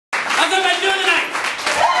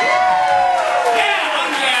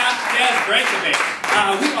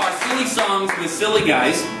belongs to the Silly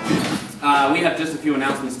Guys. We have just a few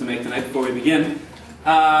announcements to make tonight before we begin.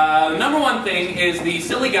 The number one thing is the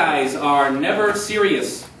Silly Guys are never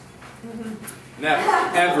serious.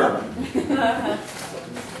 Never. Ever.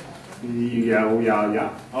 Yeah. Oh, yeah.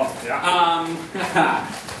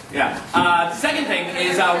 Yeah. The second thing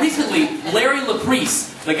is recently Larry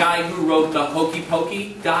Laprice, the guy who wrote the Hokey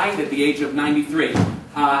Pokey, died at the age of 93.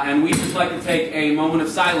 And we'd just like to take a moment of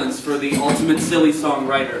silence for the ultimate silly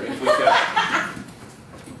songwriter, if we could.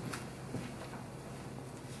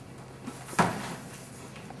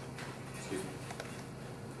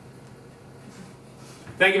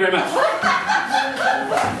 Thank you very much.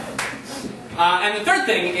 And the third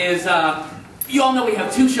thing is, you all know we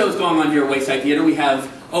have two shows going on here at Wayside Theater. We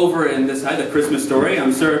have over in this side, The Christmas Story.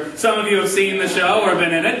 I'm sure some of you have seen the show or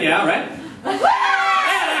been in it. Yeah, right?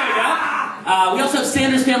 Yeah, there we go. We also have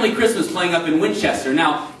Sanders Family Christmas playing up in Winchester.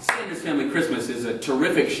 Now, Sanders Family Christmas is a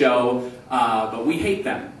terrific show, but we hate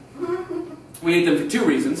them. We hate them for two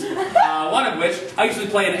reasons. One of which, I usually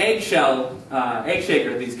play an egg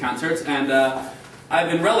shaker at these concerts, and I've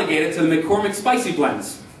been relegated to the McCormick Spicy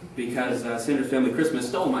Blends because Sanders Family Christmas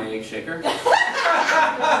stole my egg shaker.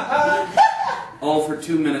 All for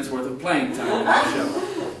 2 minutes worth of playing time in that show.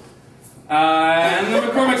 And the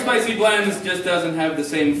McCormick Spicy Blends just doesn't have the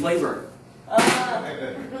same flavor.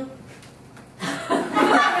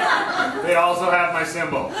 They also have my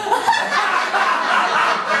symbol.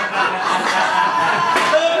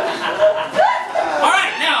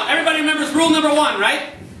 Alright, now, everybody remembers rule number 1, right?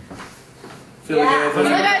 Yeah. Silly Guys are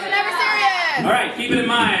never serious! Alright, keep it in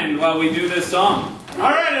mind while we do this song.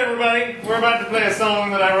 Alright, everybody. We're about to play a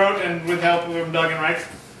song that I wrote and with help from Doug and Rex.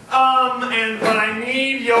 But I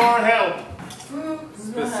need your help.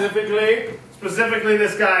 Specifically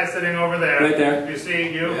this guy sitting over there. Right there. You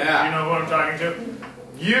see, you Yeah. know who I'm talking to?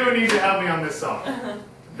 You need to help me on this song.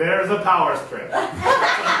 There's a power strip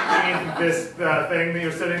underneath this thing that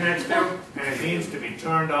you're sitting next to, and it needs to be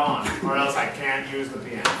turned on, or else I can't use the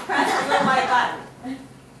piano. Press the little white button.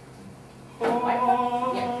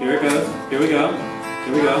 Here it goes. Here we go.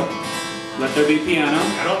 Here we go. Let there be piano.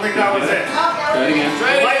 I don't think that was it. Try it again.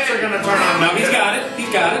 The lights are going to turn on. No, he's got it. He's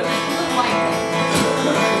got it.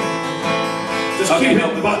 Just Okay, keep no.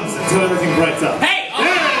 hitting the buttons until everything brights up. Hey! By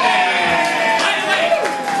the way,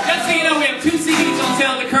 just so you know, we have 2 CDs on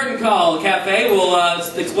sale at the Curtain Call Cafe. We'll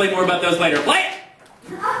explain more about those later. Play it!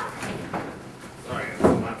 Sorry, that's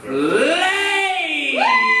not good. Play it!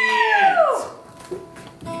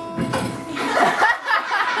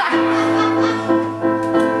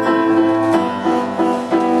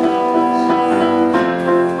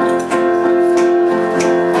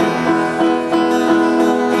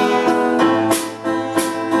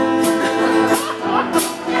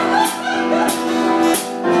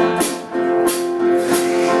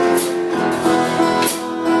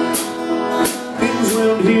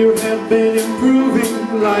 Been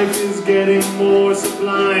improving, life is getting more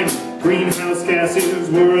sublime. Greenhouse gases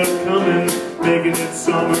were a-coming, making it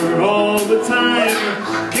summer all the time.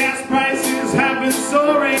 Gas prices have been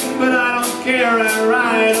soaring, but I don't care, I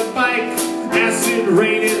ride a bike. Acid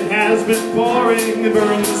rain, it has been pouring, and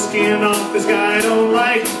burned the skin off this guy I don't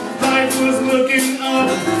like. Life was looking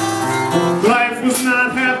up, life was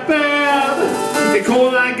not half bad. The coal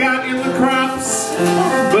I got in the crops,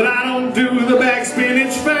 but I don't do the back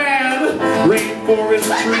spinach fad.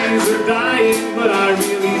 Rainforest trees are dying, but I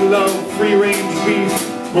really love free-range beef.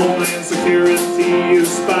 Homeland Security is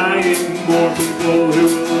spying more people who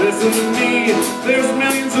will listen to me. There's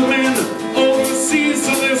millions of men overseas,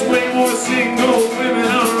 so there's way more single women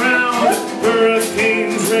around.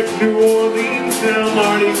 Hurricanes wrecked New Orleans, now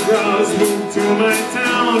Mardi Gras moved to my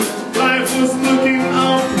town. Life was looking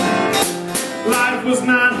up, life was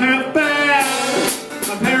not half bad.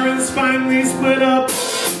 My parents finally split up.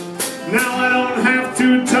 Now I don't have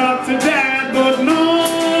to talk to Dad, but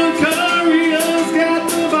North Korea's got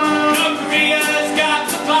the bomb. North Korea's got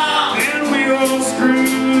the bomb. And we're all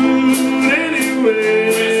screwed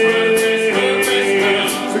anyway.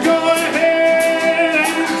 So go ahead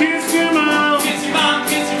and kiss your mom. Kiss your mom,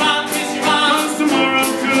 kiss your mom, kiss your mom. 'Cause tomorrow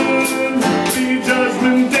could be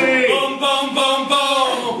Judgment Day. Boom, boom, boom, boom.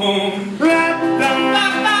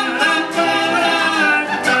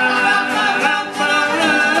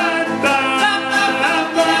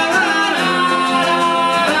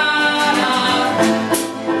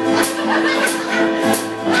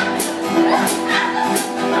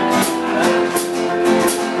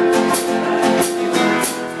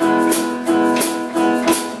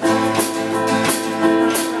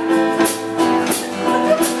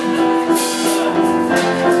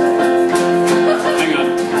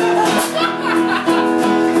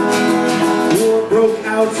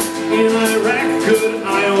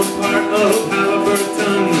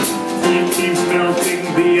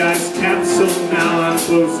 capsule, now I'm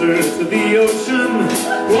closer to the ocean.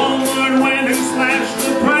 Walmart went and slashed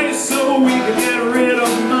the price so we could get rid of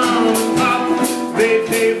mom and pop. They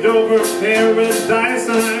paved over paradise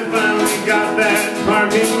and I finally got that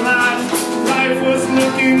parking lot. Life was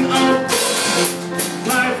looking